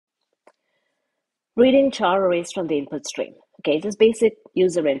Reading char arrays from the input stream. Okay, just basic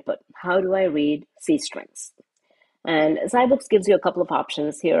user input. How do I read C strings? And Zybooks gives you a couple of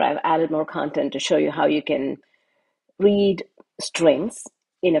options here. I've added more content to show you how you can read strings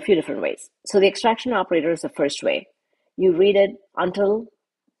in a few different ways. So the extraction operator is the first way. You read it until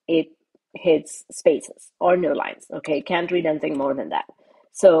it hits spaces or no lines. Okay, it can't read anything more than that.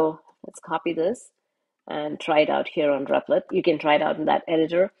 So let's copy this and try it out here on Replit. You can try it out in that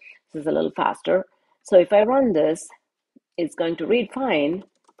editor. This is a little faster. So if I run this, it's going to read fine,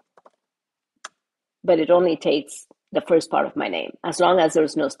 but it only takes the first part of my name, as long as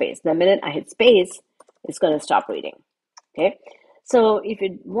there's no space. The minute I hit space, it's going to stop reading. Okay, so if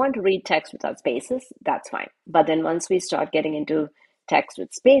you want to read text without spaces, that's fine. But then once we start getting into text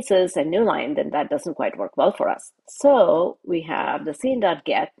with spaces and new line, then that doesn't quite work well for us. So we have the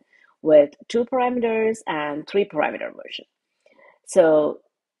cin.get with 2 parameters and 3 parameter version. So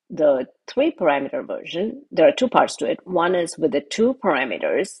the 3 parameter version, there are 2 parts to it. One is with the 2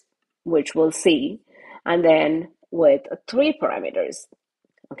 parameters, which we'll see, and then with 3 parameters.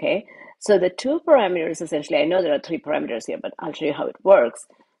 Okay, so the 2 parameters, essentially, I know there are 3 parameters here, but I'll show you how it works.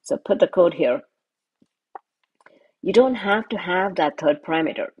 So put the code here. You don't have to have that 3rd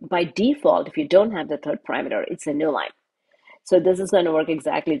parameter. By default, if you don't have the 3rd parameter, it's a new line. So this is going to work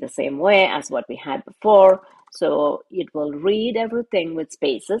exactly the same way as what we had before. So it will read everything with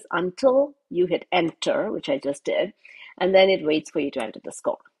spaces until you hit enter, which I just did, and then it waits for you to enter the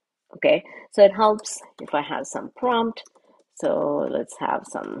score. Okay, so it helps if I have some prompt. So let's have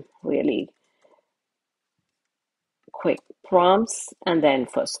some really quick prompts, and then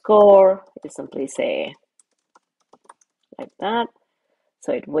for score, you simply say like that.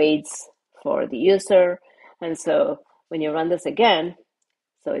 So it waits for the user, and so when you run this again,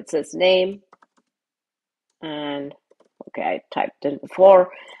 so it says name, and okay, I typed in before,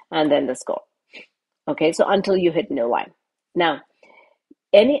 and then the score. Okay, so until you hit no line. Now,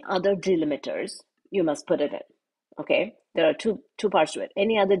 any other delimiters, you must put it in. Okay, there are two parts to it.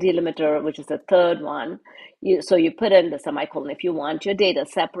 Any other delimiter, which is the 3rd one, so you put in the semicolon if you want your data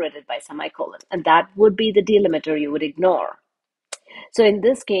separated by semicolon, and that would be the delimiter you would ignore. So in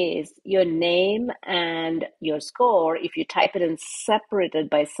this case, your name and your score, if you type it in separated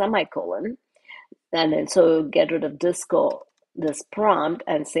by semicolon, and then so get rid of this prompt,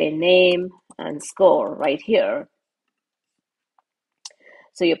 and say name and score right here.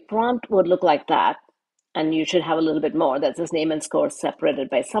 So your prompt would look like that, and you should have a little bit more that says name and score separated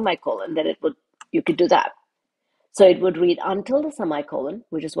by semicolon. Then you could do that. So it would read until the semicolon,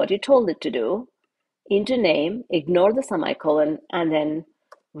 which is what you told it to do, into name, ignore the semicolon, and then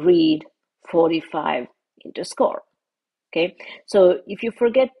read 45 into score. Okay, so if you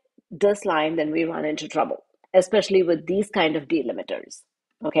forget this line, then we run into trouble, especially with these kind of delimiters.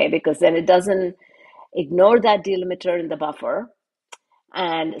 Okay, because then it doesn't ignore that delimiter in the buffer,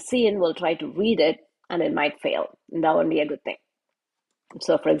 and cin will try to read it, and it might fail, and that wouldn't be a good thing.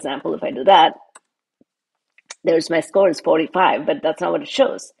 So for example, if I do that, there's my score is 45, but that's not what it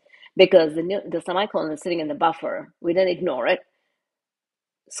shows, because the semicolon is sitting in the buffer. We didn't ignore it.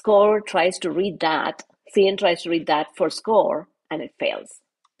 Score tries to read that, cin tries to read that for score, and it fails.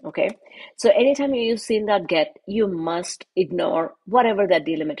 Okay, so anytime you use cin.get, you must ignore whatever that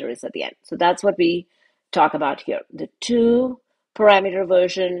delimiter is at the end. So that's what we talk about here. The 2 parameter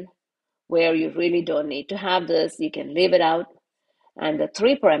version, where you really don't need to have this, you can leave it out, and the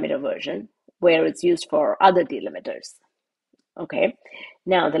 3 parameter version, where it's used for other delimiters. Okay,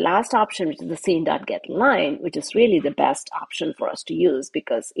 now the last option, which is the cin.getline, which is really the best option for us to use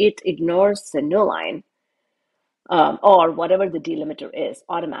because it ignores the no line or whatever the delimiter is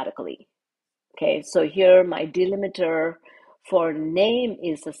automatically. Okay, so here my delimiter for name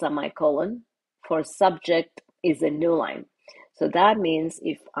is a semicolon, for subject is a new line. So that means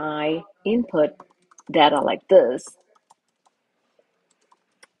if I input data like this,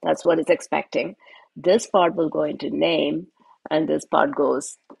 that's what it's expecting. This part will go into name, and this part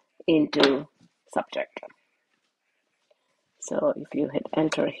goes into subject. So if you hit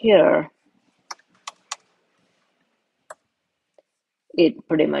enter here, it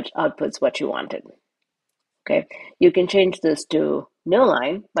pretty much outputs what you wanted. Okay, you can change this to no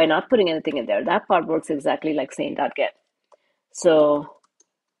line by not putting anything in there. That part works exactly like cin.get. So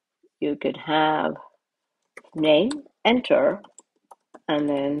you could have name, enter, and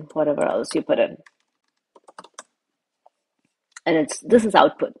then whatever else you put in. And this is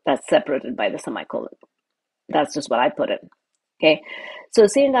output that's separated by the semicolon. That's just what I put in. Okay, so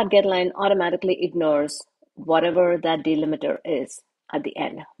cin.getline automatically ignores whatever that delimiter is at the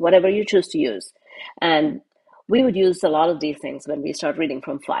end, whatever you choose to use. And we would use a lot of these things when we start reading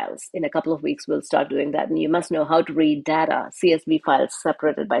from files. In a couple of weeks, we'll start doing that. And you must know how to read data, CSV files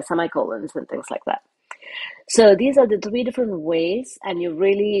separated by semicolons and things like that. So these are the three different ways, and you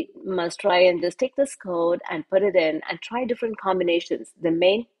really must try and just take this code and put it in and try different combinations. The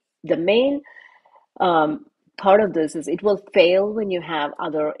main part of this is it will fail when you have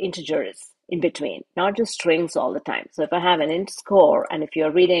other integers in between, not just strings all the time. So if I have an int score, and if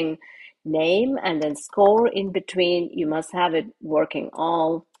you're reading name and then score in between, you must have it working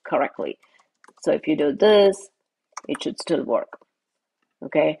all correctly. So if you do this, it should still work.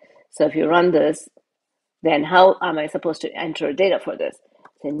 Okay, so if you run this, then how am I supposed to enter data for this?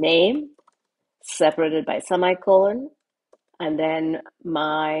 The name separated by semicolon, and then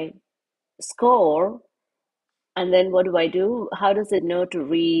my score. And then what do I do? How does it know to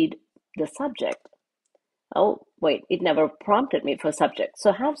read the subject? Oh, wait, it never prompted me for subject.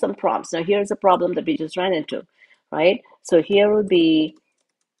 So have some prompts. Now here's a problem that we just ran into, right? So here would be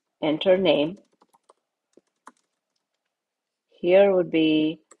enter name. Here would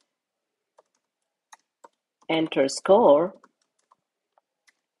be enter score.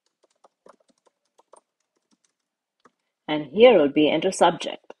 And here would be enter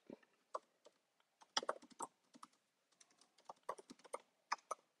subject.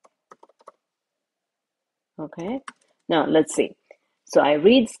 Okay, now let's see. So I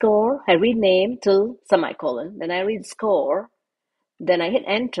read score, I read name till semicolon, then I read score, then I hit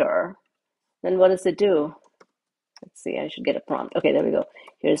enter. Then what does it do? Let's see, I should get a prompt. Okay, there we go.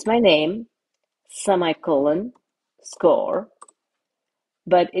 Here's my name, semicolon, score,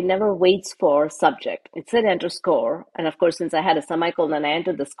 but it never waits for subject. It said enter score, and of course, since I had a semicolon and I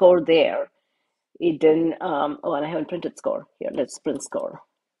entered the score there, it didn't, oh, and I haven't printed score. Here, let's print score.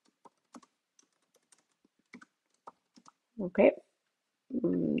 Okay,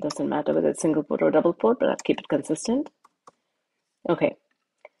 doesn't matter whether it's single quote or double quote, but I'll keep it consistent. Okay,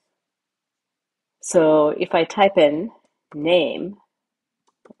 so if I type in name,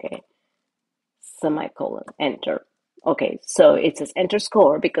 okay, semicolon, enter. Okay, so it says enter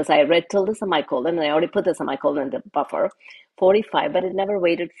score because I read till the semicolon and I already put the semicolon in the buffer, 45, but it never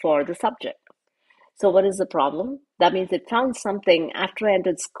waited for the subject. So what is the problem? That means it found something after I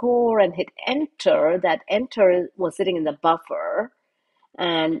entered score and hit enter, that enter was sitting in the buffer.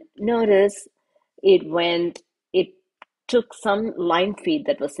 And notice it took some line feed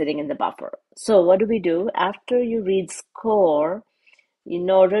that was sitting in the buffer. So what do? After you read score, in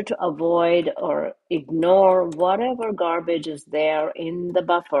order to avoid or ignore whatever garbage is there in the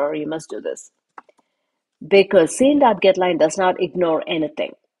buffer, you must do this. Because cin.getline does not ignore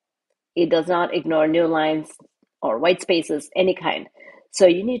anything. It does not ignore new lines or white spaces, any kind. So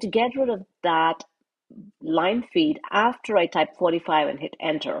you need to get rid of that line feed after I type 45 and hit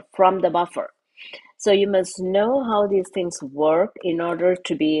enter from the buffer. So you must know how these things work in order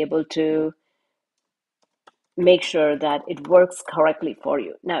to be able to make sure that it works correctly for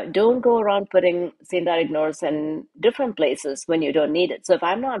you. Now, don't go around putting cin.ignores in different places when you don't need it. So if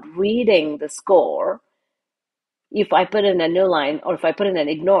I'm not reading the score, if I put in a new line or if I put in an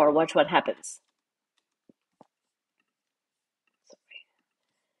ignore, watch what happens.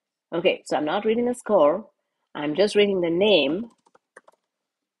 Okay, so I'm not reading the score. I'm just reading the name,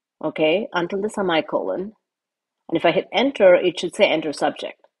 okay, until the semicolon. And if I hit enter, it should say enter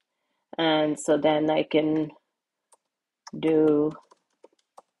subject. And so then I can do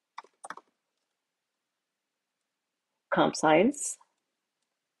comp science.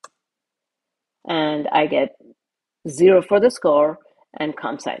 And I get 0 for the score and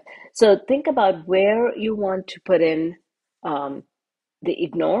comp science. So think about where you want to put in the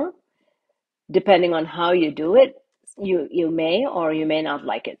ignore. Depending on how you do it, you may or you may not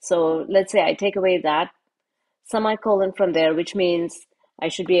like it. So let's say I take away that semicolon from there, which means I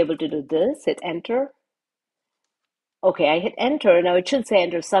should be able to do this, hit enter. Okay, I hit enter. Now it should say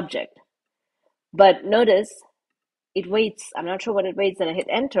enter subject. But notice it waits. I'm not sure what it waits. Then I hit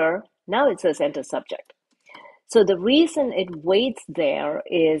enter. Now it says enter subject. So the reason it waits there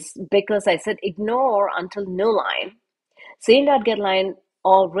is because I said ignore until new line. Cin.getline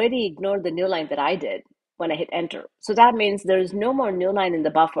already ignored the new line that I did when I hit enter. So that means there is no more new line in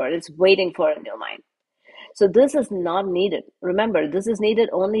the buffer. It's waiting for a new line. So this is not needed. Remember, this is needed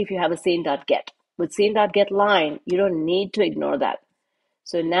only if you have a cin.get. With cin.getline, you don't need to ignore that.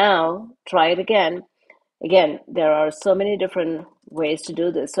 So now try it again. Again, there are so many different ways to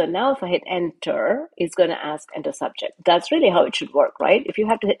do this. So now if I hit enter, it's going to ask enter subject. That's really how it should work, right? If you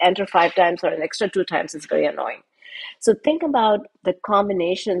have to hit enter 5 times or an extra 2 times, it's very annoying. So think about the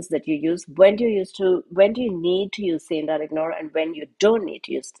combinations that you use. When do you need to use cin.ignore and when you don't need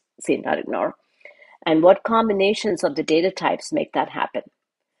to use cin.ignore. and what combinations of the data types make that happen.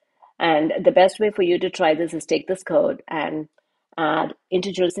 And the best way for you to try this is take this code and add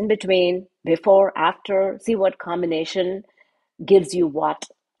integers in between, before, after, see what combination gives you what,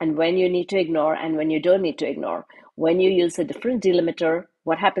 and when you need to ignore and when you don't need to ignore. When you use a different delimiter,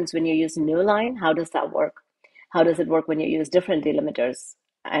 what happens when you use a new line? How does that work? How does it work when you use different delimiters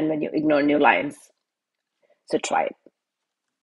and when you ignore new lines? So try it.